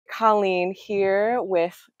Colleen here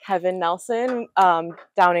with Kevin Nelson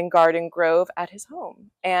down in Garden Grove at his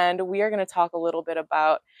home. And we are going to talk a little bit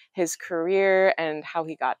about his career and how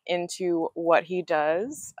he got into what he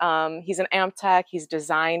does. He's an amp tech, he's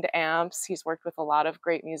designed amps, he's worked with a lot of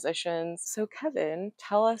great musicians. So Kevin,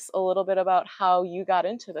 tell us a little bit about how you got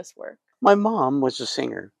into this work. My mom was a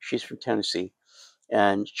singer. She's from Tennessee,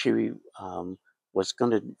 and she was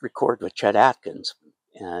going to record with Chet Atkins.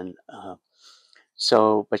 And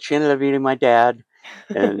but she ended up meeting my dad,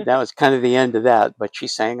 and that was kind of the end of that. But she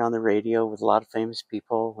sang on the radio with a lot of famous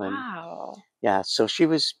people. And Wow. yeah, so she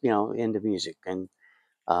was, into music. And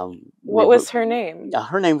What was her name?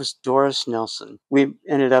 her name was Doris Nelson. We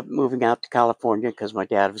ended up moving out to California because my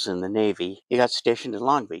dad was in the Navy. He got stationed in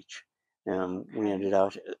Long Beach. And we ended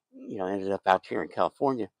up out here in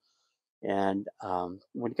California. And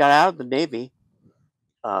when he got out of the Navy,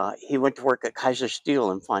 he went to work at Kaiser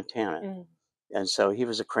Steel in Fontana. Mm. And so he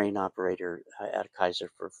was a crane operator at Kaiser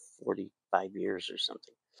for 45 years or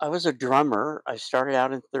something. I was a drummer. I started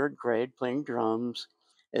out in third grade playing drums.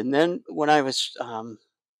 And then when I was, I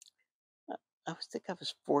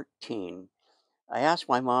was 14, I asked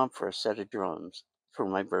my mom for a set of drums for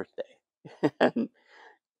my birthday. And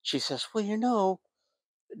she says, well,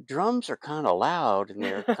 drums are kind of loud and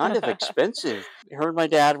they're kind of expensive. Her and my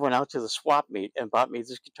dad went out to the swap meet and bought me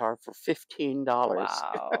this guitar for $15.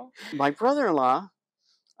 Wow. My brother-in-law,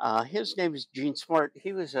 his name is Gene Smart.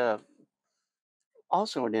 He was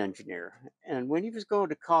also an engineer. And when he was going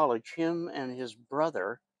to college, him and his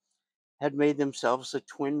brother had made themselves a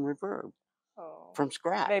twin reverb from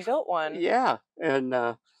scratch. They built one. Yeah. And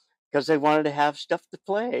because they wanted to have stuff to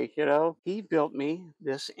play, He built me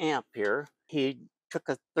this amp here. He took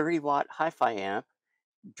a 30-watt hi-fi amp,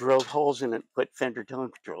 drilled holes in it, put Fender tone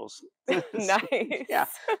controls. Nice. Yeah.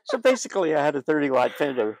 So basically I had a 30-watt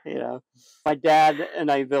Fender, My dad and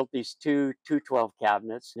I built these two 212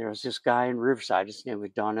 cabinets. There was this guy in Riverside, his name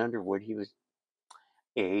was Don Underwood. He was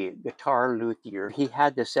a guitar luthier. He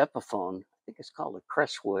had this Epiphone, I think it's called a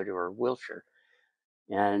Crestwood or a Wilshire.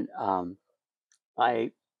 And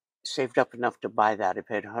I saved up enough to buy that. I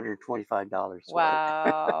paid $125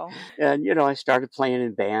 Wow. And, I started playing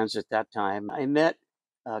in bands at that time. I met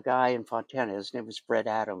a guy in Fontana. His name was Fred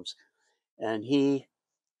Adams. And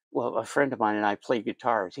a friend of mine and I played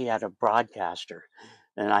guitars. He had a broadcaster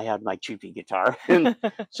and I had my cheapy guitar. And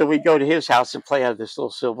so we'd go to his house and play out of this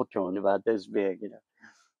little Silvertone about this big,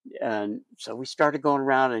 And so we started going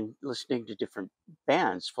around and listening to different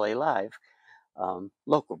bands play live,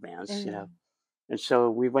 local bands, And so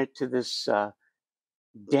we went to this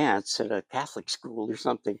dance at a Catholic school or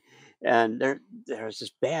something. And there was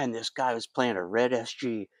this band, this guy was playing a red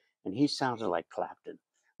SG and he sounded like Clapton.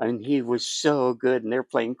 I mean, he was so good and they're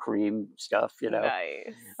playing Cream stuff,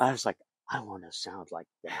 Nice. I was like, I want to sound like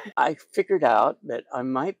that. I figured out that I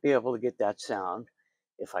might be able to get that sound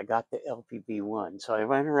if I got the LPB one. So I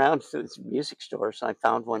went around to this music store, so I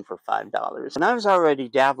found one for $5. And I was already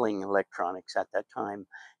dabbling in electronics at that time,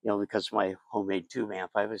 because of my homemade tube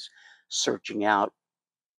amp. I was searching out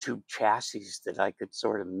tube chassis that I could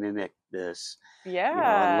sort of mimic this, and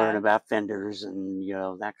learn about Fenders and,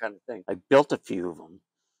 that kind of thing. I built a few of them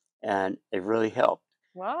and it really helped.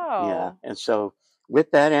 Wow. Yeah. And so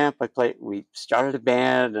with that amp, we started a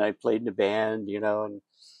band and I played in a band,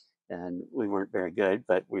 and we weren't very good,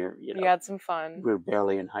 but you had some fun. We were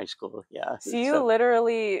barely in high school. Yeah. So you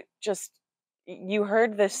literally you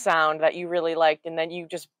heard this sound that you really liked and then you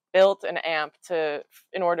just built an amp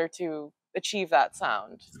in order to achieve that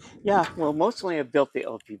sound. Yeah, well, mostly I built the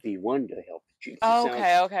LPB one to help achieve the sound.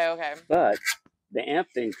 Okay. But the amp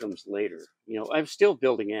thing comes later. I'm still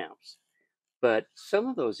building amps, but some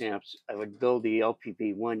of those amps I would build the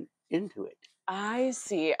LPB one into it. I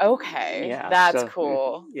see. Okay. Yeah, that's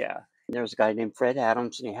cool. Yeah. There was a guy named Fred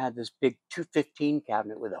Adams, and he had this big 215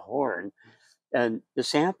 cabinet with a horn and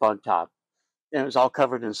this amp on top. And it was all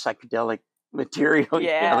covered in psychedelic material.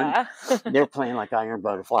 Yeah. They're playing like Iron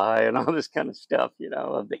Butterfly and all this kind of stuff,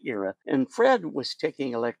 of the era. And Fred was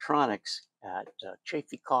taking electronics at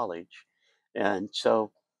Chaffey College. And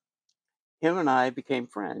so him and I became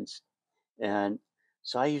friends. And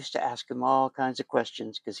so I used to ask him all kinds of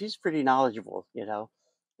questions because he's pretty knowledgeable,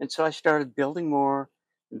 And so I started building more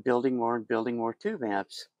and building more and building more tube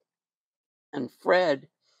amps. And Fred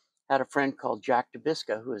had a friend called Jack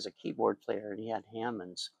DeBisca, who was a keyboard player, and he had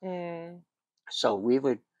Hammonds. So we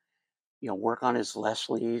would, work on his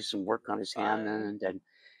Leslies and work on his Hammond. And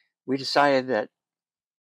we decided that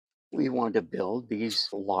we wanted to build these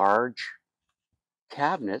large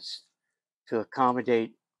cabinets to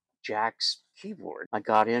accommodate Jack's keyboard. I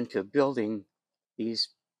got into building these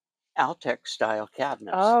Altec style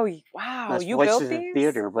cabinets. Oh, wow, That's you built Voices in these?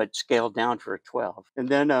 Theater, but scaled down for a 12. And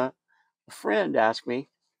then a friend asked me,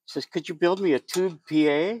 says, "Could you build me a tube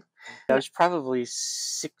PA?" I was probably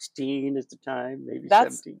 16 at the time, maybe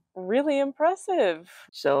That's 17. really impressive.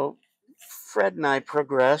 So Fred and I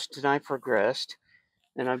progressed, and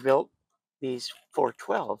I built these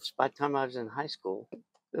 412s. By the time I was in high school,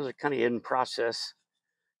 those are kind of in process.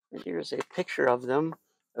 And here's a picture of them,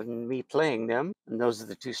 of me playing them. And those are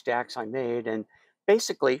the two stacks I made. And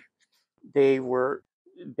basically, they were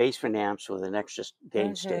basement amps with an extra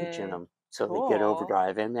gain stage in Mhm. them. So they get Cool.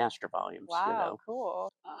 overdrive and master volumes, you Wow, know. cool.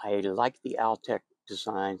 I like the Altec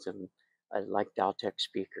designs and I liked Altec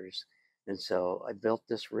speakers. And so I built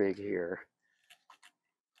this rig here.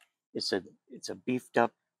 It's a beefed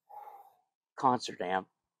up concert amp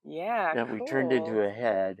Yeah, that we turned into cool. a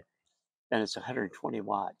head, and it's 120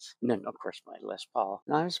 watts. And then, of course, my Les Paul.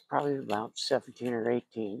 And I was probably about 17 or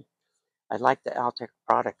 18. I liked the Altec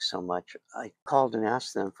products so much. I called and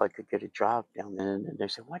asked them if I could get a job down there. And they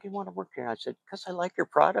said, "Why do you want to work here?" I said, "Because I like your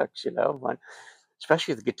products, you know,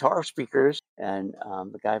 especially the guitar speakers." And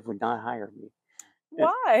the guy would not hire me.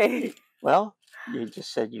 Why? Well, he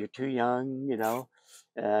just said, "You're too young, you know."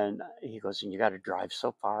 And he goes, "And you got to drive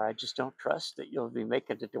so far. I just don't trust that you'll be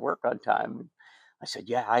making it to work on time." I said,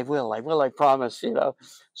 "Yeah, I will. I will. I promise, you know."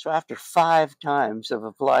 So after 5 times of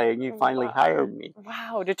applying, he finally Wow. hired me.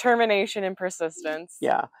 Wow, determination and persistence.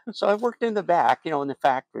 Yeah. So I worked in the back, you know, in the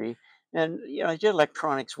factory. And, you know, I did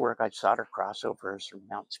electronics work. I'd solder crossovers or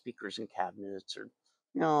mount speakers and cabinets or,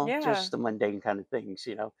 you know, Yeah. just the mundane kind of things,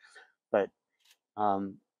 you know. But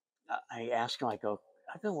um, I asked him, I go,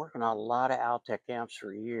 "I've been working on a lot of Altec amps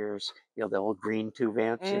for years, you know, the old green tube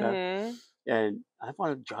amps, you know, Mhm. and I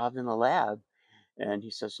want a job in the lab." And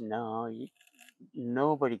he says, "No,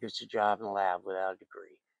 nobody gets a job in the lab without a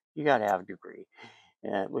degree. You got to have a degree."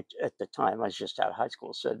 Which at the time I was just out of high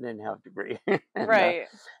school, so I didn't have a degree. And Right.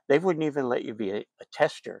 they wouldn't even let you be a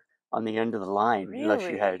tester on the end of the line unless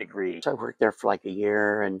you had a Really? degree. So I worked there for like a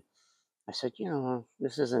year, and I said, "You know,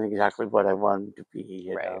 this isn't exactly what I wanted to be,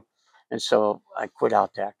 you Right. know." And so I quit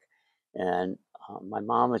Altec, and my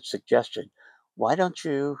mom had suggested, "Why don't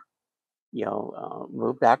you, you know,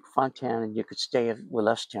 move back to Fontana, and you could stay with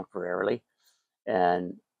us temporarily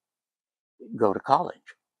and go to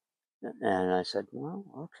college." And I said, "Well,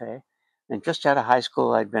 okay." And just out of high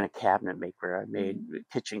school, I'd been a cabinet maker. I made Mhm.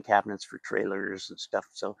 kitchen cabinets for trailers and stuff.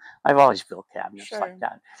 So I've always built cabinets like Sure.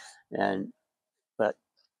 that. And but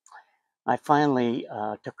I finally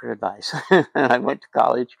took her advice, and I went to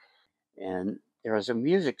college. And there was a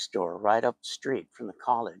music store right up the street from the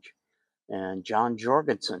college. And John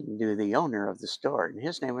Jorgensen knew the owner of the store, and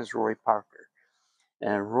his name was Roy Parker.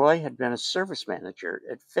 And Roy had been a service manager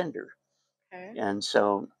at Fender. Okay. And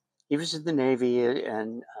so he was in the Navy,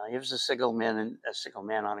 and he was a signalman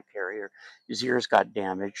on a carrier. His ears got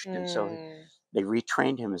damaged, and so Mm. they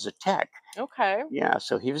retrained him as a tech. Okay. Yeah,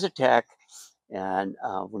 so he was a tech, and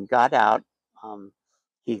when he got out, um,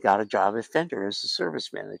 he got a job at Fender as a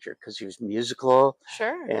service manager because he was musical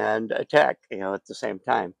Sure. and a tech, you know, at the same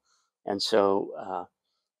time. And so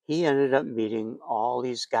he ended up meeting all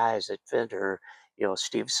these guys at Fender, you know,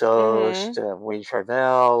 Steve Soest, Mhm. Wayne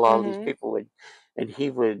Charvel, all these Mhm. people would, and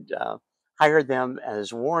he would hire them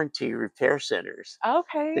as warranty repair centers,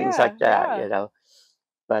 Okay, things yeah, like that, yeah. you know.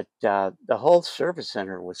 But the whole service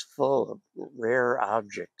center was full of rare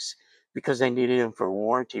objects because they needed them for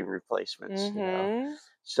warranty replacements, you know. Mhm.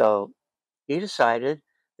 So he decided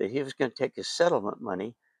that he was going to take his settlement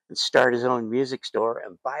money and start his own music store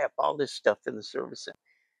and buy up all this stuff in the service center.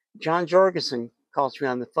 John Jorgensen calls me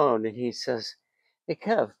on the phone and he says, "Hey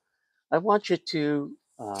Kev, I want you to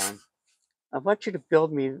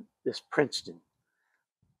build me this Princeton,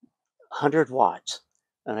 100 watts."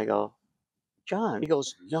 And I go, "John," he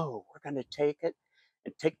goes, "No, we're going to take it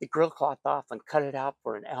and take the grill cloth off and cut it out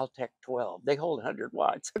for an Altec 12. They hold 100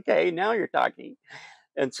 watts." Okay, now you're talking.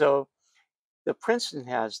 And so the Princeton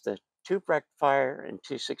has the tube rectifier and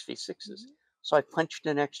two 66s. Mhm. So I punched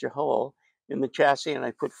an extra hole in the chassis and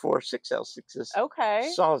I put four 6L6s,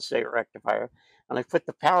 Okay. solid state rectifier, and I put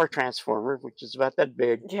the power transformer, which is about that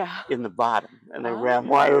big, Yeah. in the bottom, and I ran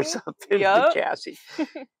wires Okay. up into the Yep. chassis.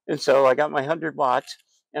 And so I got my 100 watts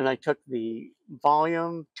and I took the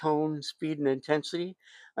volume, tone, speed, and intensity.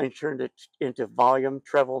 I turned it into volume,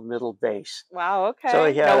 treble, middle, bass. Wow, So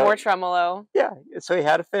he okay. had No a more tremolo. yeah, so he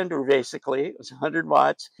had a Fender basically. It was 100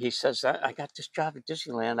 watts. He says, "I got this job at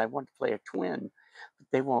Disneyland. I want to play a twin, but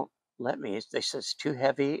they won't let me. They said it's too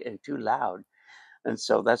heavy and too loud." And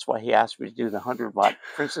so that's why he asked me to do the 100-watt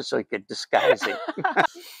Princess so he could disguise it.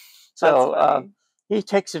 That's So funny. he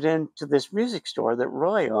takes it into this music store that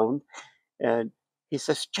Roy owned, and he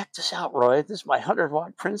says, "Check this out, Roy. This is my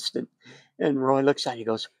 100-watt Princeton." And Roy looks at it. He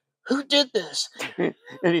goes, "Who did this?" And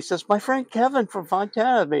he says, "My friend Kevin from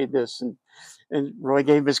Fontana made this." And Roy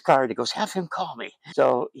gave him his card. He goes, "Have him call me."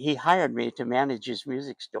 So he hired me to manage his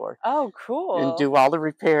music store Oh, and cool. do all the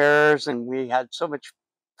repairs. And we had so much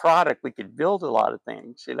product, we could build a lot of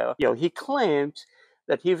things. He claimed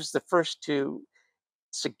that he was the first to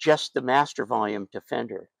suggest the master volume to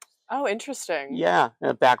Fender. Oh, interesting. Yeah,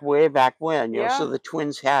 way back when, so Yeah. the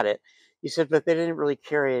twins had it. He said, but they didn't really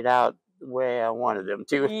carry it out the way I wanted them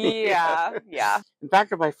to. Yeah. Yeah. In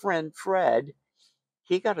fact, my friend Fred,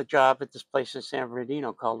 he got a job at this place in San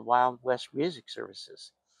Bernardino called Wild West Music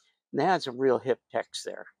Services. And they had some real hip techs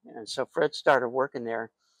there. And so Fred started working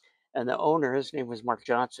there. And the owner, his name was Mark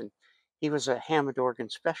Johnson, he was a Hammond organ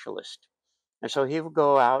specialist. And so he would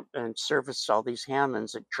go out and service all these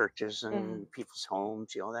Hammonds at churches Mhm. and people's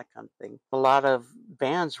homes, that kind of thing. A lot of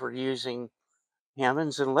bands were using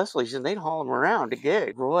Hammonds and Leslies, and they'd haul them around to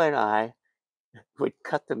gig. Roy and I would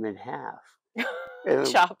cut them in half and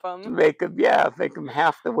Chop them. make them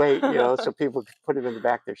half the weight, so people could put them in the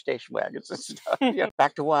back of their station wagons and stuff.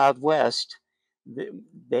 Back to Wild West,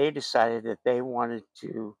 they decided that they wanted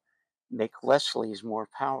to make Leslies more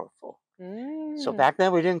powerful. So back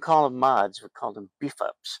then we didn't call them mods, we called them beef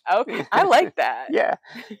ups. Okay, I like that. Yeah,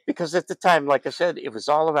 because at the time, like I said, it was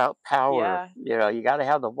all about power. Yeah. You got to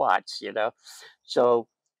have the watts. So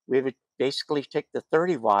we would basically take the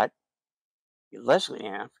 30-watt Leslie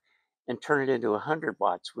amp and turn it into 100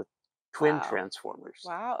 watts with twin Wow. transformers.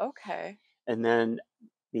 Wow, okay. And then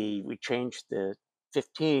we changed the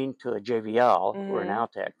 15 to a JBL or an Mhm.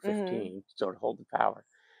 Altec Mhm. 15 so to hold the power.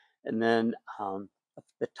 And then at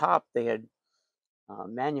the top they had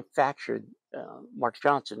manufactured, Mark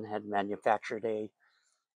Johnson had manufactured a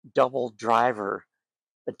double driver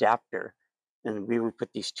adapter, and we would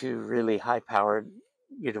put these two really high-powered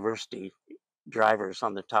university drivers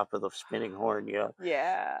on the top of the spinning horn,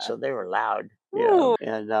 Yeah. so they were loud, Ooh,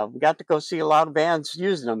 and we got to go see a lot of bands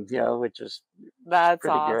using them, which is that's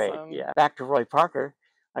pretty great. awesome. Yeah. Back to Roy Parker.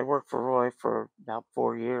 I worked for Roy for about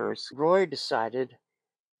 4 years. Roy decided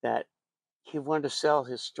that he wanted to sell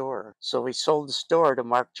his store. So he sold the store to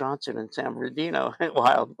Mark Johnson in San Bernardino at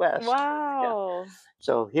Wild West. Yeah. Wow.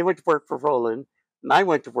 So he went to work for Roland, and I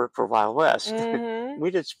went to work for Wild West. Mhm. We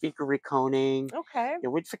did speaker reconing. Okay.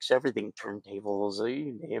 We'd fix everything, turntables,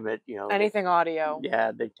 you name it. Anything audio.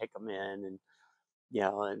 Yeah, they'd take them in, and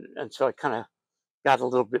and so I kind of got a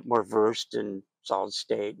little bit more versed in solid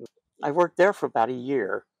state. I worked there for about a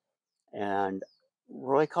year, and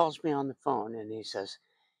Roy calls me on the phone, and he says,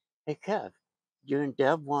 "Hey, Kev, you and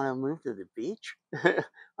Deb want to move to the beach?"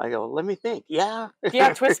 I go, "Let me think." Yeah.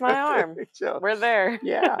 Yeah, twist my arm. So, We're there.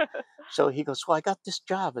 yeah. So he goes, "Well, I got this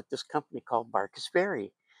job at this company called Barkus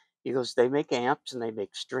Berry." He goes, "They make amps and they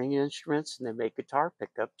make string instruments and they make guitar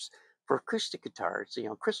pickups for acoustic guitars,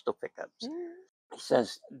 crystal pickups." Mm. He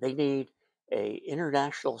says they need a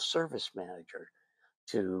international service manager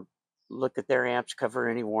to look at their amps, cover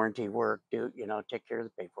any warranty work, take care of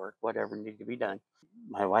the paperwork, whatever needed to be done.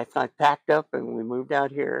 My wife and I packed up and we moved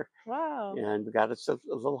out here, Wow. and we got us a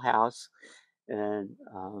little house, and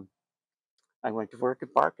I went to work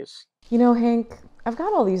at Barkus. You know, Hank, I've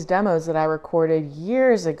got all these demos that I recorded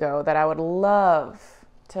years ago that I would love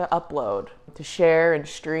to upload, to share and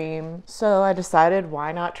stream. So I decided,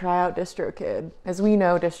 why not try out DistroKid? As we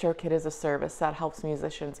know, DistroKid is a service that helps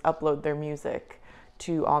musicians upload their music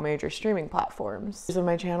to all major streaming platforms. Users of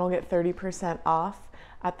my channel get 30% off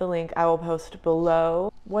at the link I will post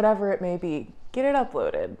below. Whatever it may be, get it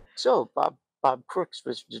uploaded. So Bob Crooks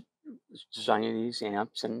was designing these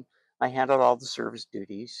amps, and I handled all the service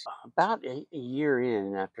duties. About a year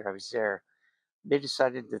in after I was there, they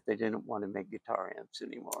decided that they didn't want to make guitar amps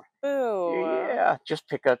anymore. Ooh. Yeah, just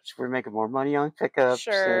pickups. We're making more money on pickups,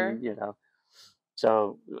 Sure. and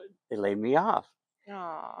so they laid me off.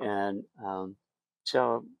 Aw. And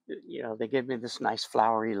so they gave me this nice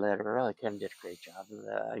flowery letter. Oh, Ken did a great job.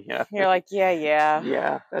 You're like, yeah.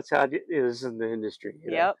 Yeah, that's how it is in the industry.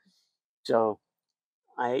 Yep. So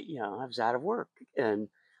I was out of work, and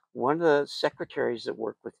one of the secretaries that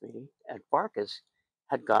worked with me at Barkus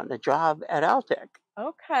had gotten a job at Altec.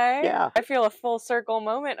 Okay. Yeah. I feel a full circle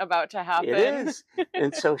moment about to happen. It is.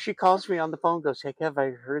 And so she calls me on the phone, goes, "Hey, Kev, I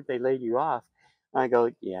heard they laid you off." I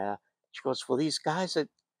go, "Yeah." She goes, "Well, these guys at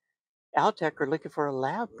Altec are looking for a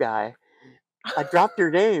lab guy. I dropped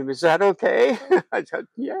your name. Is that okay?" I said,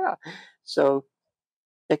 "Yeah." So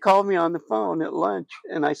they called me on the phone at lunch,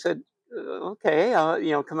 and I said, "Okay,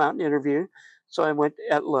 I'll come out and interview." So I went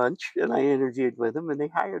at lunch and I interviewed with them, and they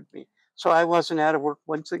hired me. So I wasn't out of work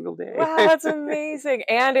one single day. Wow, that's amazing.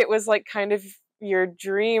 And it was like kind of your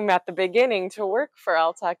dream at the beginning to work for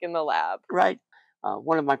Altec in the lab. Right.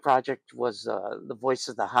 One of my projects was the Voice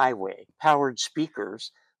of the Highway, powered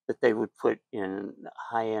speakers that they would put in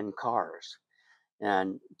high-end cars.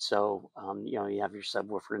 And so, you have your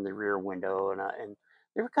subwoofer in the rear window, and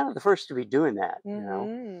they were kind of the first to be doing that,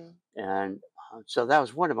 Mhm. And so that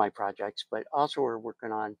was one of my projects. But also, we're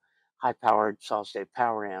working on high-powered solid-state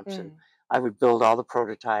power amps, and Mm. I would build all the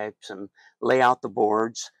prototypes and lay out the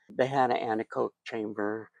boards. They had an anechoic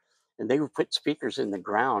chamber, and they would put speakers in the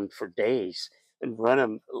ground for days and run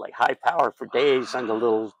them like high power for days on the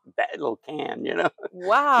Wow. little can, They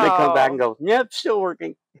come back and Wow. go, "Yep, still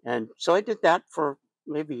working." And so I did that for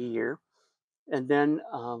maybe a year. And then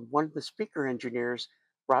one of the speaker engineers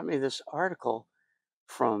brought me this article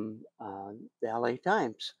from the LA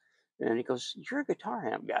Times. And he goes, "You're a guitar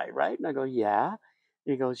amp guy, right?" And I go, "Yeah."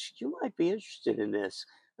 And he goes, "You might be interested in this."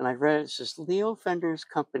 And I read it says Leo Fender's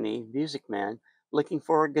company, Musicman, looking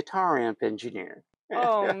for a guitar amp engineer.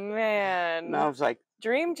 Oh And I man. was like,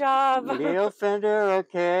 Dream job. Leo Fender,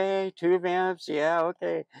 okay. Tube amps, yeah,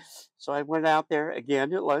 okay. So I went out there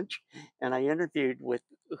again at lunch and I interviewed with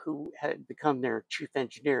who had become their chief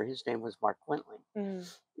engineer. His name was Mark Wentling.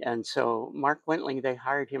 Mm. And so Mark Wentling, they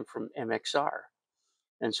hired him from MXR.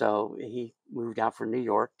 And so he moved out from New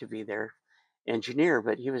York to be their engineer,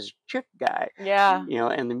 but he was a chip guy, Yeah.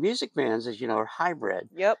 and the Music Vans, as you know, are hybrid.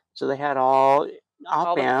 Yep. So they had all All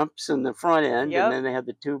op the amps in the front end, and Yep. then they had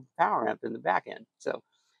the tube power amp in the back end. So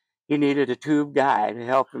he needed a tube guy to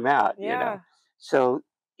help him out. Yeah. So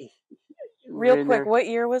we're Real in quick, there, what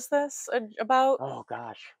year was this about? oh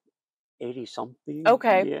gosh, 80 something.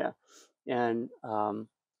 Okay. Yeah. And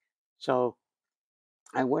so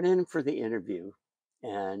I went in for the interview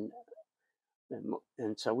and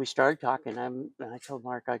and so we started talking. And I told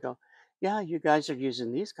Mark, I go, "Yeah, you guys are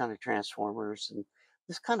using these kind of transformers and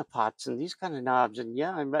this kind of pots and these kind of knobs, and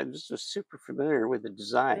yeah, I'm just super familiar with the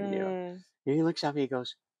design." Mm. And he looks at me, he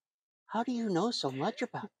goes, "How do you know so much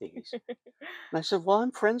about these?" And I said, "Well,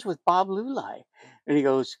 I'm friends with Bob Lulai." And he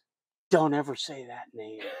goes, "Don't ever say that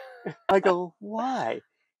name." I go, "Why?"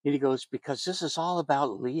 And he goes, "Because this is all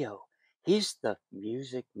about Leo. He's the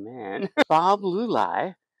music man." Bob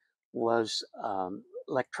Lulai was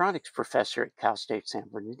electronics professor at Cal State San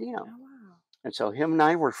Bernardino. Oh wow. And so him and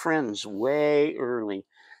I were friends way early.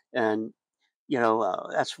 And,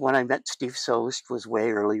 that's when I met Steve Soest was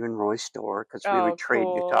way early in Roy's store because we would Oh, trade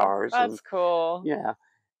cool. guitars and, That's cool. yeah,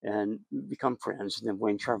 and become friends. And then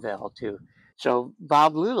Wayne Charvel, too. So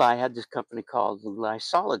Bob Lulai had this company called Lulai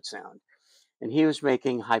Solid Sound. And he was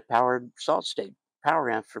making high powered solid state power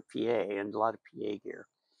amps for PA and a lot of PA gear.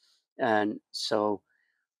 And so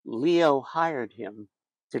Leo hired him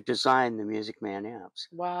to design the Music Man amps.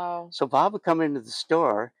 Wow. So Bob would come into the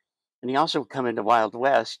store, and he also would come into Wild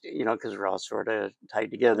West, because we're all sort of tied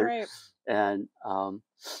together. Right. And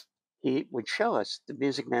he would show us the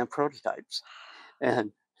Music Man prototypes.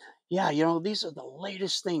 And yeah, these are the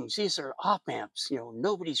latest things. These are op amps.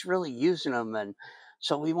 Nobody's really using them, and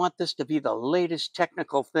so we want this to be the latest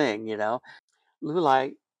technical thing.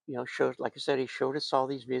 Lulai, showed, like I said, he showed us all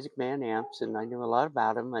these Music Man amps, and I knew a lot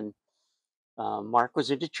about them. And Mark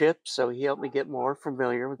was into chips, so he helped me get more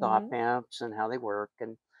familiar with op Mhm. amps and how they work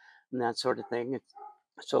and that sort of thing.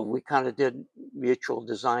 So we kind of did mutual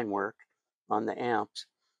design work on the amps.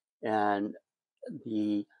 And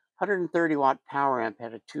the 130 watt power amp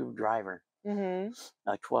had a tube driver, Mhm.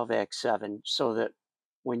 a 12X7, so that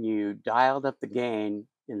when you dialed up the gain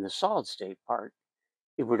in the solid state part,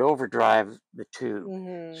 it would overdrive the tube.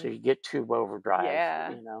 So Mhm. you get tube overdrive,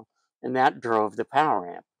 Yeah. and that drove the power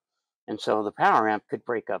amp. And so the power amp could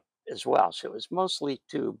break up as well. So it was mostly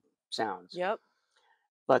tube sounds. Yep.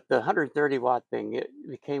 But the 130 watt thing, it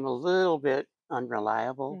became a little bit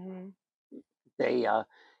unreliable. Mhm. They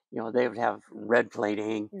would have red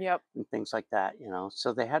plating Yep. and things like that.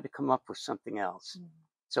 So they had to come up with something else. Mhm.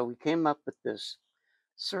 So we came up with this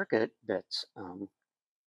circuit that's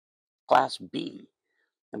class B.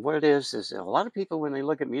 And what it is a lot of people, when they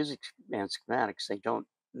look at music and schematics, they don't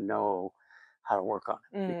know how to work on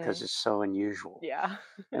it because Mhm. it's so unusual. Yeah.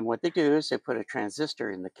 And what they do is they put a transistor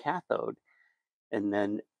in the cathode, and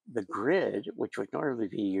then the grid, which would normally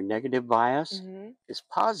be your negative bias, Mhm. is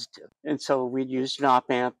positive. And so we'd use an op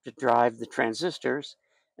amp to drive the transistors,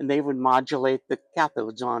 and they would modulate the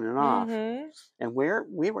cathodes on and off. Mhm. And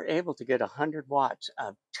we were able to get 100 watts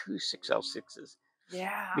of two 6L6s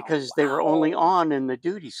Yeah. because they were only Wow. on in the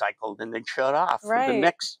duty cycle, then they'd shut off for the Right.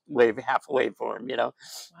 next wave, half waveform. Wow.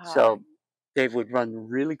 So they would run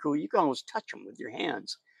really cool. You can almost touch them with your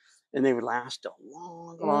hands. and they would last a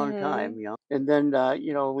long, long time, Mhm. you know. And then,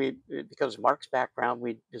 you know, because of Mark's background,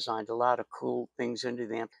 we designed a lot of cool things into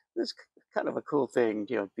the amp. It was kind of a cool thing,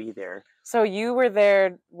 you know, to be there. So you were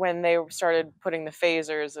there when they started putting the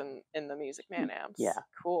phasers in the Musicman amps. Yeah.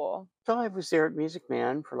 Cool. So I was there at Music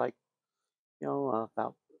Man for like, you know,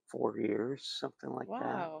 about 4 years, something like that.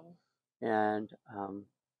 Wow. And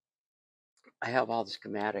I have all the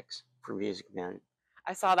schematics for Music Man.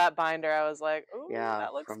 I saw that binder. I was like, "Ooh, Yeah,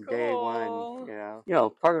 that looks from day one. cool." You know,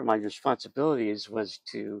 part of my responsibilities was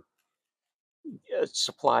to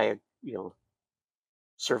supply, you know,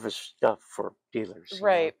 service stuff for dealers, you know,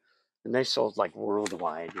 Right. and they sold like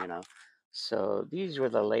worldwide, you know. So these were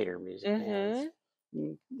the later Music Mans.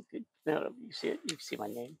 Mhm. You could, no, you see it, you see my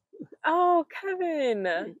name. Oh, Kevin.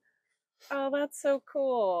 Mm, Oh, that's so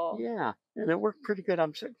cool. yeah, and it worked pretty good.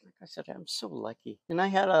 I'm so, like I said, I'm so lucky, and I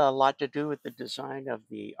had a lot to do with the design of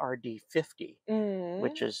the RD50,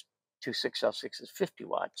 which Mhm. is 26L6 is 50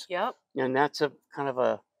 watts, Yep. and that's a kind of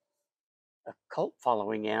a cult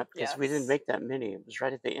following amp because we didn't Yes. make that many. It was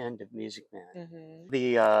right at the end of Music Man. Mhm.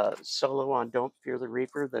 The solo on "Don't Fear the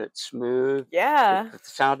Reaper," that it's smooth, it's Yeah. the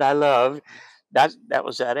sound I love. That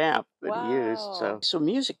was that amp that he used. Wow. So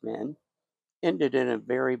Music Man ended in a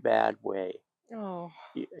very bad way. Oh.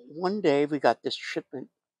 One day we got this shipment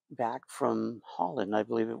back from Holland, I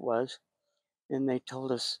believe it was, and they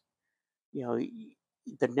told us, you know,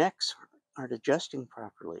 the necks aren't adjusting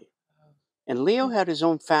properly. And Leo Mm. had his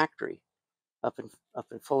own factory up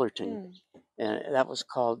in Fullerton, Mm. and that was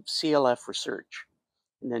called CLF Research.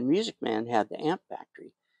 And then Music Man had the amp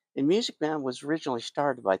factory. And Music Man was originally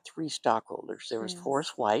started by three stockholders. There was Mm.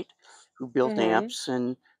 Forrest White, who built Mhm. amps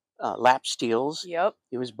and lap steels. Yep.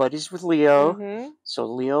 He was buddies with Leo. Mhm. So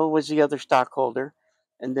Leo was the other stockholder.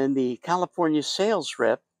 And then the California sales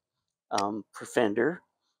rep for Fender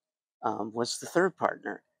was the third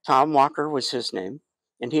partner. Tom Walker was his name.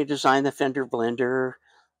 And he designed the Fender blender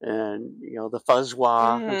and, you know, the fuzz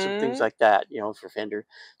wah and some things Mhm. like that, you know, for Fender.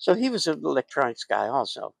 So he was an electronics guy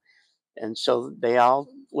also. And so they all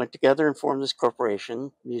went together and formed this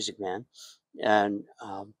corporation, Music Man. And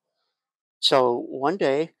so one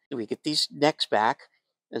day we get these necks back,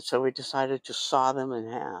 and so we decided to saw them in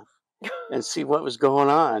half and see what was going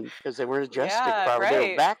on because they weren't adjusting Yeah, properly. They were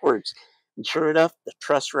right. backwards. And sure enough, the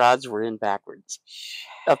truss rods were in backwards, Sh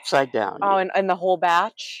upside down. Oh, and the whole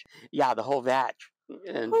batch? Yeah, the whole batch.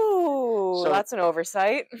 And Ooh, so that's an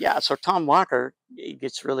oversight. yeah, so Tom Walker, he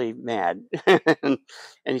gets really mad, and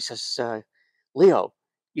he says, "Leo,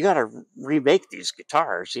 you got to remake these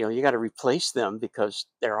guitars. You know, you got to replace them because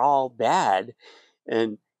they're all bad,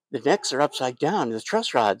 and the necks are upside down, the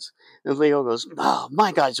truss rods." And Leo goes, "Oh,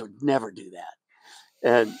 my guys would never do that."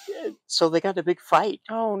 And so they got a big fight.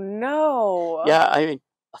 Oh, no. Yeah, I mean,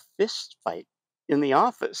 a fist fight in the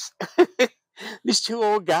office. These two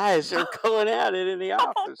old guys are going at it in the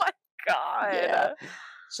Oh office. my Yeah. god.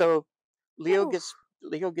 So Whew.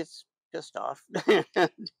 Leo gets pissed off and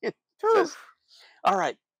Whew. says, "All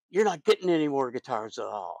right, you're not getting any more guitars at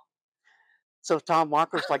all." So Tom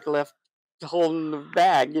Walker's like left holding the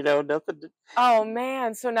bag, you know, nothing. Oh,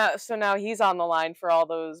 man, so now he's on the line for all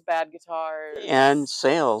those bad And guitars.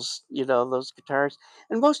 sales, you know, those guitars.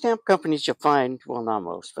 And most amp companies you'll find, well, not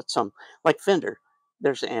most, but some, like Fender,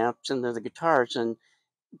 there's amps and there's the guitars, and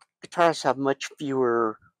guitars have much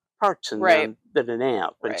fewer parts in Right, them than an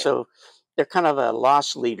amp. And right. so they're kind of a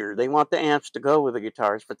loss leader. They want the amps to go with the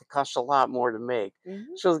guitars, but they cost a lot more to make.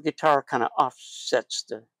 Mhm. So the guitar kind of offsets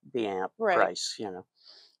the amp Right. price, you know.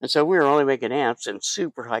 And so we were only making amps and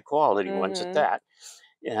super high quality ones at Mhm. that.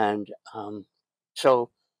 And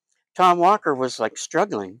so Tom Walker was like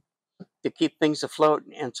struggling to keep things afloat.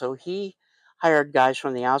 And so he hired guys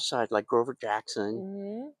from the outside like Grover Jackson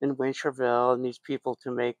Mhm. and Wayne Chevelle and these people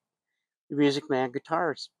to make Music Man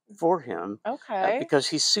guitars for him Okay. because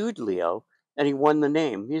he sued Leo and he won the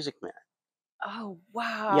name Music Man. Oh,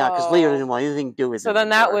 Yeah, because Leo didn't wow. want anything to do with So him then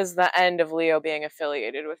that anymore. was the end of Leo being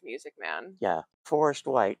affiliated with Music Man. Yeah, Forrest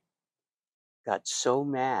White got so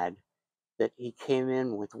mad that he came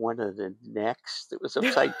in with one of the necks that was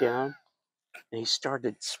upside down and he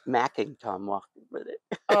started smacking Tom Walker with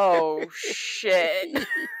Oh, it. shit.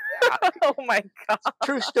 Yeah, Oh my god.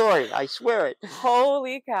 true story. I swear it.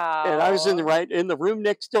 Holy And I was cow. in the room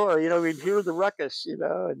next door. You know, we'd hear the ruckus. You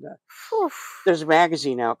know, and Phew. there's a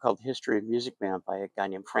magazine now called History of Music Man by a guy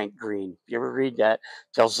named Frank Green. If you ever read that,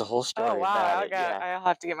 tells the whole Oh, story wow. about it. Yeah, I'll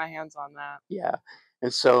have to get my hands on that. yeah.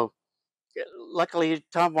 And so, luckily,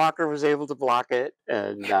 Tom Walker was able to block it,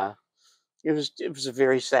 and it was a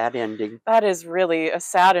very sad ending. That is really a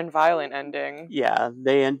sad and violent ending. Yeah,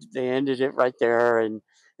 they ended it right there, and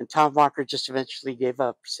And Tom Walker just eventually gave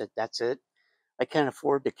up. He said, "That's it. I can't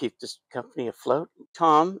afford to keep this company afloat."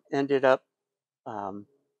 Tom ended up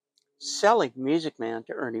selling Musicman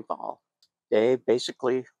to Ernie Ball. They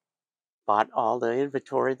basically bought all the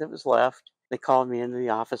inventory that was left. They called me into the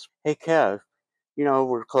office. "Hey, Kev,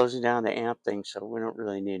 we're closing down the amp thing, so we don't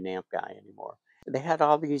really need an amp guy anymore." They had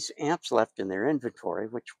all these amps left in their inventory,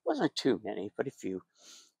 which wasn't too many, but a few.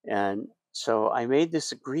 And so I made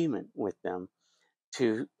this agreement with them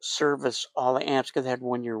to service all the amps because they had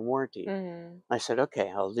 1 year warranty. I said, "Okay,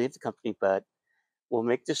 I'll leave the company, but we'll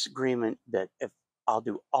make this agreement that if I'll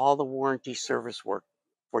do all the warranty service work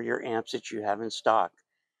for your amps that you have in stock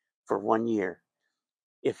for 1 year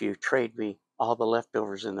if you trade me all the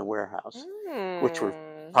leftovers in the warehouse," which were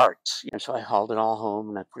parts. And so I hauled it all home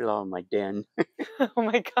and I put it all in my den. Oh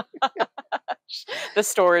my gosh. The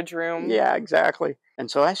storage room. Yeah, exactly. And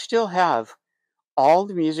so I still have all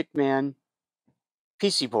the Musicman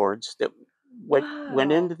PC boards that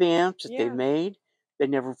went into Wow. the amps that they Yeah. made. They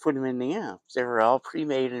never put them in the amps. They were all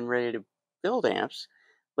pre-made and ready to build amps,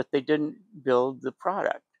 but they didn't build the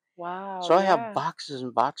product. Wow. So I have Yeah. boxes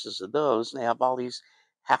and boxes of those, and they have all these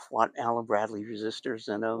half-watt Allen Bradley resistors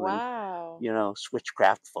in them, and Wow.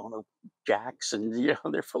 Switchcraft phono jacks, and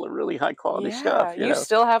they're full of really high quality Yeah. stuff. You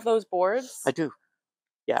still have those boards? I do. It's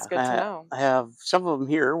Yeah, good to know. I have some of them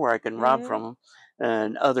here where I can rob Hmm. from them,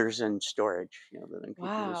 and others in storage. That I'm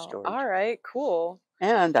keeping in Wow. storage. All right. Cool.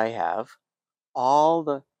 And I have all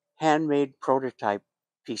the handmade prototype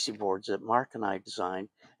PC boards that Mark and I designed,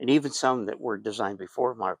 and even some that were designed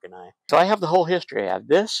before Mark and I. So I have the whole history. I have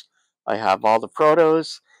this. I have all the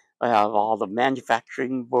protos. I have all the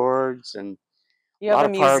manufacturing boards and You a have lot a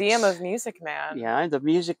of museum parts. of Music Man. Yeah, I'm the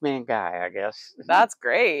Music Man guy, I guess. That's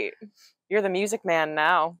great. You're the Music Man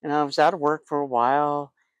now. And I was out of work for a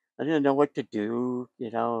while. I didn't know what to do,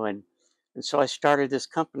 and so I started this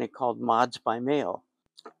company called Mods by Mail.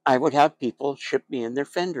 I would have people ship me in their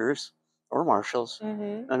Fenders or Marshalls,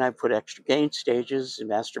 Hmm. and I put extra gain stages and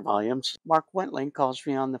master volumes. Mark Wentling calls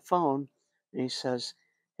me on the phone, and he says,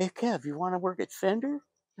 "Hey, Kev, you want to work at Fender?"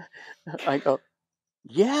 I go,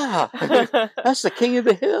 "Yeah, that's the king of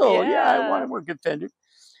the hill. Yeah, I want Yeah. to work at Fender."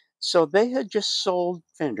 So they had just sold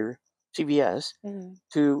Fender, CBS, Mhm.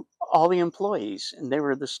 to all the employees, and they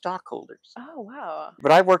were the stockholders. Oh, wow.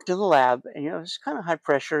 But I worked in the lab, and it was kind of high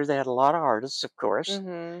pressure. They had a lot of artists, of course.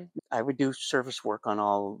 Mhm. I would do service work on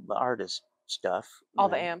all the artist stuff. All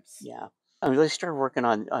the And amps. yeah, I mean, they started working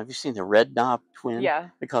on. Have you seen the Red Knob Twin? Yeah.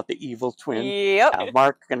 They call it the Evil Twin. Yep. Yeah,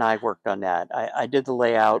 Mark and I worked on that. I did the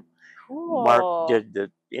layout. Mark Cool. did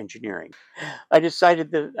the engineering. I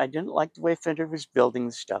decided that I didn't like the way Fender was building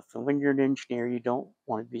the stuff, and when you're an engineer, you don't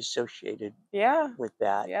want to be associated Yeah. with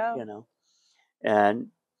that, Yeah.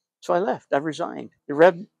 And so I left. I resigned. The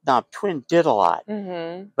Red Knob Twin did a lot,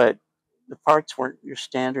 Mhm. but the parts weren't your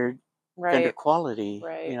standard Fender Right. quality,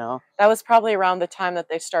 Right. That was probably around the time that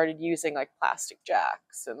they started using like plastic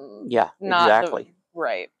jacks and Yeah, not the exactly.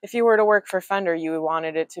 right. If you were to work for Fender, you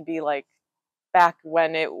wanted it to be like back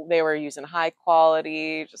when they were using high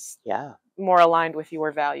quality, just Yeah. more aligned with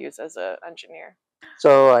your values as an engineer.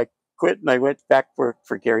 So I quit and I went back work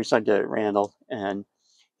for Gary Sunday at Randall, and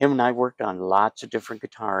him and I worked on lots of different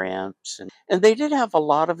guitar amps, and they did have a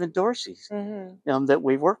lot of endorsees Mhm. that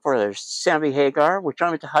we worked for. There's Sammy Hagar, which I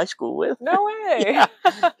went to high school with. No way. Yeah,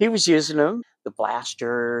 he was using them. The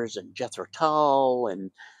Blasters and Jethro Tull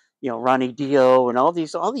and Ronnie Dio and all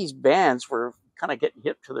these bands were kind of getting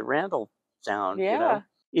hip to the Randall sound. Yeah.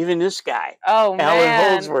 Even this guy, Oh Alan man.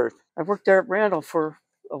 Holdsworth. I worked there at Randall for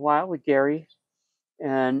a while with Gary,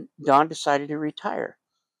 and Don decided to retire.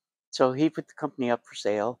 So he put the company up for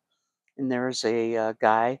sale, and there was a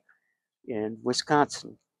guy in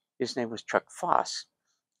Wisconsin. His name was Chuck Foss,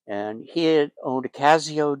 and he had owned a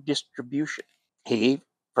Casio distribution. He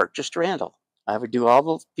purchased Randall. I would do all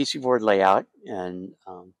the PC board layout, and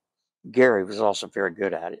Gary was also very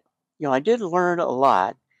good at it. I did learn a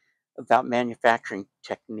lot about manufacturing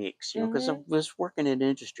techniques, because I Mhm. was working in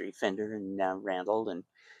industry, Fender and Randall,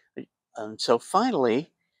 and so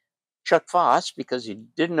finally, Chuck Foss, because he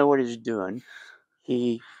didn't know what he was doing,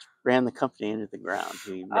 he ran the company into the ground.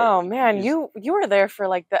 Oh man, you were there for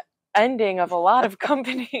like the ending of a lot of Yeah,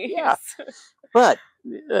 companies. but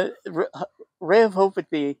ray of hope at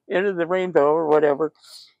the end of the rainbow or whatever.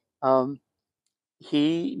 Um,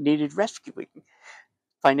 he needed rescuing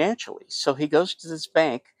financially, so he goes to this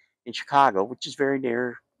bank in Chicago, which is very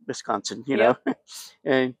near Wisconsin, Yep.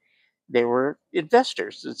 and they were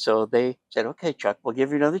investors, and so they said, "Okay, Chuck, we'll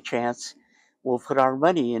give you another chance. We'll put our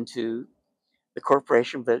money into the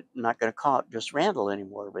corporation, but not going to call it just Randall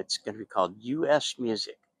anymore. But it's going to be called U.S.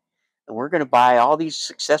 Music." and we're going to buy all these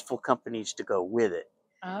successful companies to go with it.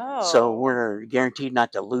 So Oh. we're guaranteed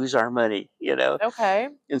not to lose our money, you know. Okay.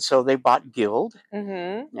 And so they bought Guild,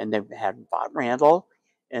 Mm-hmm. and they had bought Randall,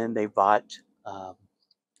 and they bought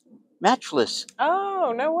Matchless.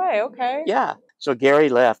 Oh, no way. Okay. Yeah. So Gary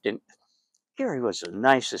left, and Gary was the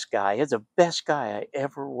nicest guy. He's the best guy I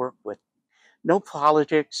ever worked with. No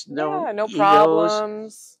politics, no Yeah, no egos,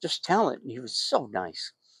 problems. just talent. He was so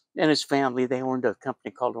nice. And his family, they owned a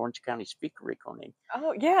company called Orange County Speaker Recording.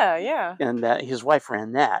 Oh, yeah, yeah. And his wife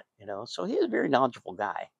ran that, you know. So he was a very knowledgeable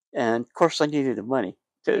guy. And of course, I needed the money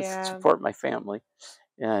to Yeah. support my family.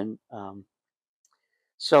 And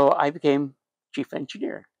so I became chief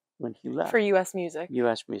engineer when he left. For US Music.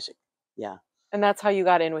 US Music. Yeah. And that's how you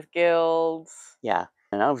got in with Guilds. Yeah.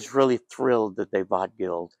 And I was really thrilled that they bought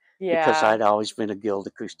Guild. Because Yeah. I'd always been a Guild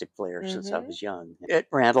acoustic player since I Mhm. was young. At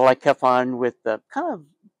Randall, I kept on with kind of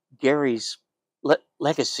Gary's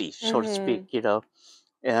legacy, so to Mhm. speak, you know.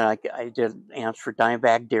 And I did amps for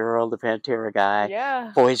Dimebag Darrell, the Pantera guy,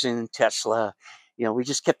 Yeah. Poison, and Tesla. You know, we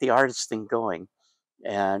just kept the artist thing going.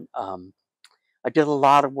 And I did a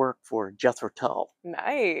lot of work for Jethro Tull.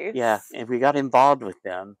 Nice. Yeah, and we got involved with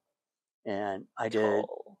them. And I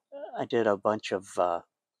Tull. did a bunch of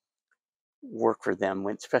work for them,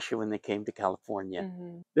 especially when they came to California.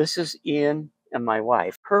 Mhm. This is Ian and my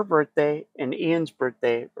wife. Her birthday and Ian's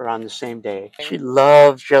birthday are on the same day. She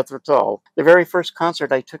loves Jethro Tull. The very first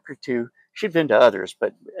concert I took her to, she'd been to others,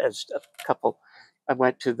 but as a couple, I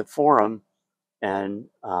went to the Forum and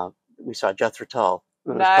we saw Jethro Tull. It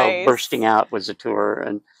was called Nice. Bursting Out was a tour.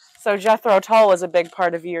 And So Jethro Tull was a big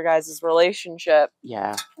part of your guys' relationship.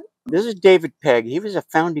 yeah. This is David Pegg. He was a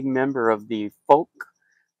founding member of the folk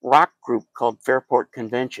rock group called Fairport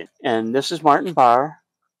Convention. And this is Martin Barr.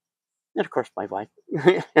 And of course, my wife.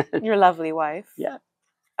 Your lovely wife. Yeah.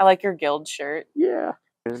 I like your Guild shirt. Yeah.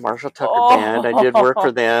 The Marshall Tucker Oh. Band. I did work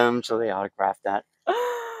for them, so they autographed that.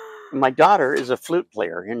 My daughter is a flute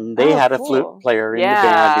player, and they had a flute cool. player in the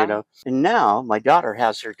band, you know. And now my daughter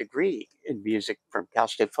has her degree in music from Cal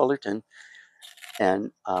State Fullerton,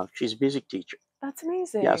 and she's a music teacher. That's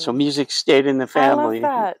amazing. Yeah, so music stayed in the family. I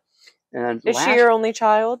love that. And Is she your only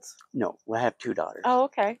child? No, I have two daughters. Oh,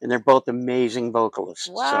 okay. And they're both amazing vocalists.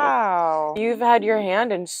 Wow. So. You've had your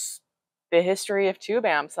hand in the history of tube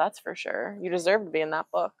amps, that's for sure. You deserve to be in that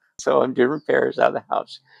book. So I'm doing repairs out of the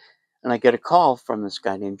house. And I get a call from this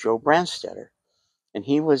guy named Joe Brandstetter. And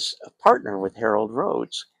he was a partner with Harold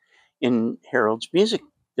Rhodes in Harold's music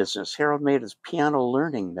business. Harold made his piano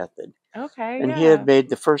learning method. Okay, and he had made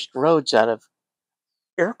the first Rhodes out of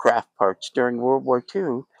aircraft parts during World War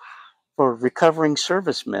II for recovering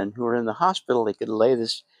servicemen who were in the hospital. They could lay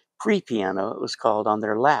this pre-piano, it was called, on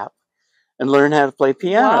their lap and learn how to play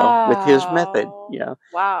piano with his method, you know,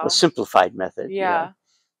 Wow. a simplified method. Yeah. You know?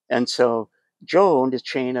 And so Joe owned a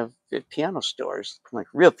chain of piano stores, like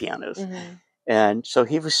real pianos. Mm-hmm. And so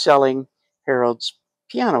he was selling Harold's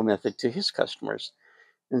piano method to his customers.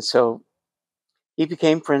 And so he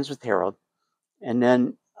became friends with Harold. And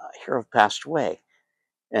then Harold passed away.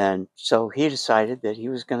 And so he decided that he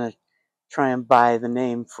was going to try and buy the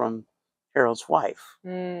name from Harold's wife.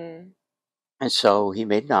 Mm. And so he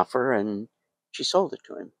made an offer and she sold it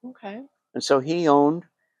to him. Okay. And so he owned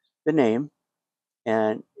the name.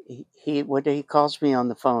 And he one day he calls me on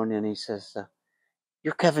the phone and he says,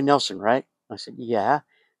 "You're Kevin Nelson, right?" I said, "Yeah."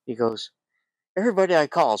 He goes, "Everybody I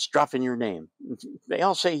call is dropping your name. They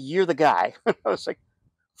all say you're the guy." I was like,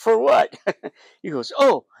 "For what?" He goes,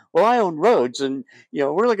 "Oh, well, I own Rhodes, and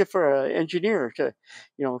we're looking for an engineer to,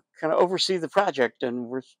 kind of oversee the project, and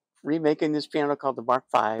we're remaking this piano called the Mark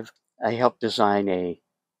V." I helped design a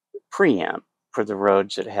preamp for the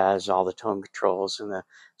Rhodes that has all the tone controls and the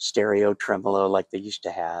stereo tremolo like they used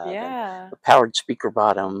to have. Yeah. A powered speaker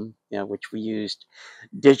bottom, which we used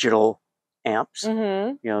digital amps,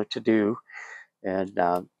 Mm-hmm. to do. And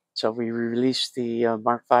so we released the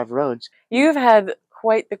Mark V Rhodes. You've had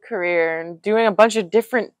quite the career and doing a bunch of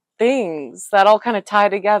different things that all kind of tie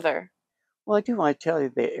together. Well, I do want to tell you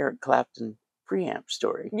the Eric Clapton preamp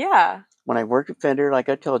story. Yeah. When I worked at Fender, like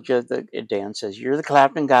I told you, Dan says, "You're the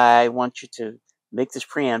Clapton guy. I want you to make this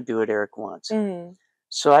preamp, do what Eric wants." Mm-hmm.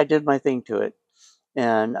 So I did my thing to it.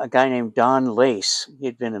 And a guy named Don Lace, he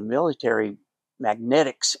had been a military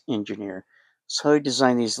magnetics engineer. So he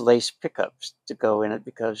designed these Lace pickups to go in it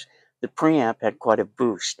because the preamp had quite a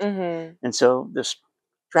boost. Mm-hmm. And so the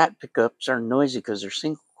Strat pickups are noisy because they're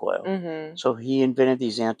single coil. Mm-hmm. So he invented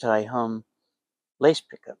these anti-hum Lace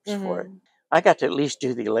pickups for it. Mm-hmm. I got to at least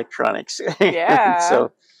do the electronics. Yeah.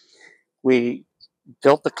 So we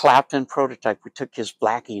built the Clapton prototype. We took his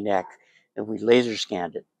Blackie neck and we laser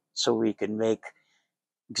scanned it so we could make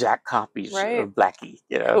exact copies Right. of Blackie,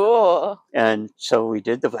 you know. Cool. And so we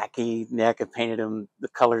did the Blackie neck and painted him the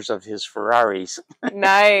colors of his Ferraris.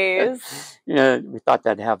 Nice. You know, we thought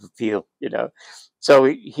that'd have appeal, you know. So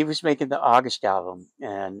he was making the August album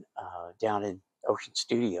and down in Ocean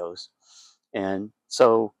Studios. And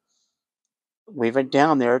so we went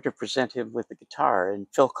down there to present him with the guitar, and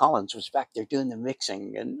Phil Collins was back there doing the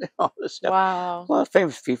mixing and all this stuff. Wow. A lot of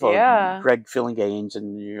famous people, Yeah. Greg Fillinganes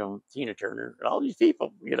and, you know, Tina Turner, and all these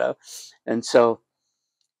people, you know. And so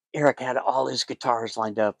Eric had all his guitars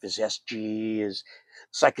lined up, his SG, his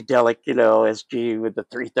psychedelic, you know, SG with the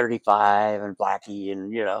 335 and Blackie,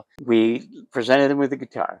 and, you know, we presented him with the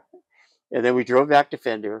guitar. And then we drove back to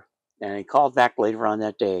Fender, and he called back later on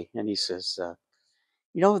that day, and he says,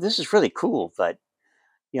 you know, this is really cool, but,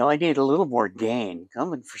 you know, I need a little more gain. I'm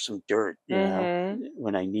looking for some dirt, you know,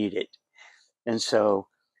 when I need it. And so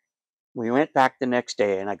we went back the next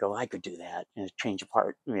day, and I go, I could do that, and change a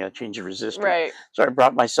part, you know, change a resistor. Right. So I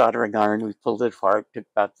brought my soldering iron. We pulled it apart. Took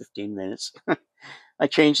about 15 minutes. I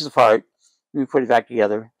changed the part. We put it back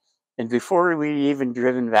together. And before we even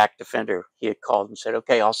driven back to Fender, he had called and said,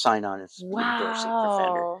 okay, I'll sign on as endorsing for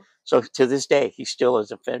Fender. Wow. So to this day, he still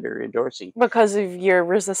is a Fender endorsing. Because of your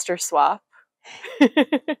resistor swap.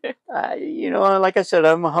 You know, like I said,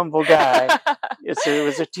 I'm a humble guy. It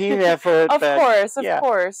was a team effort. Of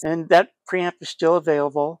course. And that preamp is still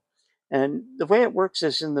available. And the way it works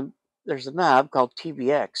is there's a knob called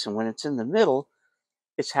TBX, and when it's in the middle,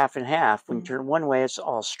 it's half and half. When you turn one way, it's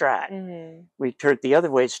all Strat. When you turn it the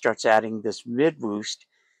other way, it starts adding this mid boost,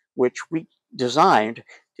 which we designed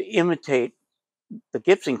to imitate the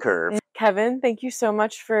Gibson curve. Kevin, thank you so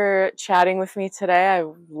much for chatting with me today. I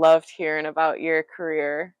loved hearing about your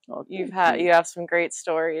career. Oh, you have some great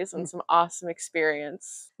stories and some awesome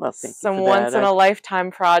experience. Well, thank you. Some once in a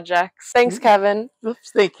lifetime projects. Thanks, Kevin.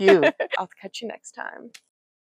 Oops, thank you. I'll catch you next time.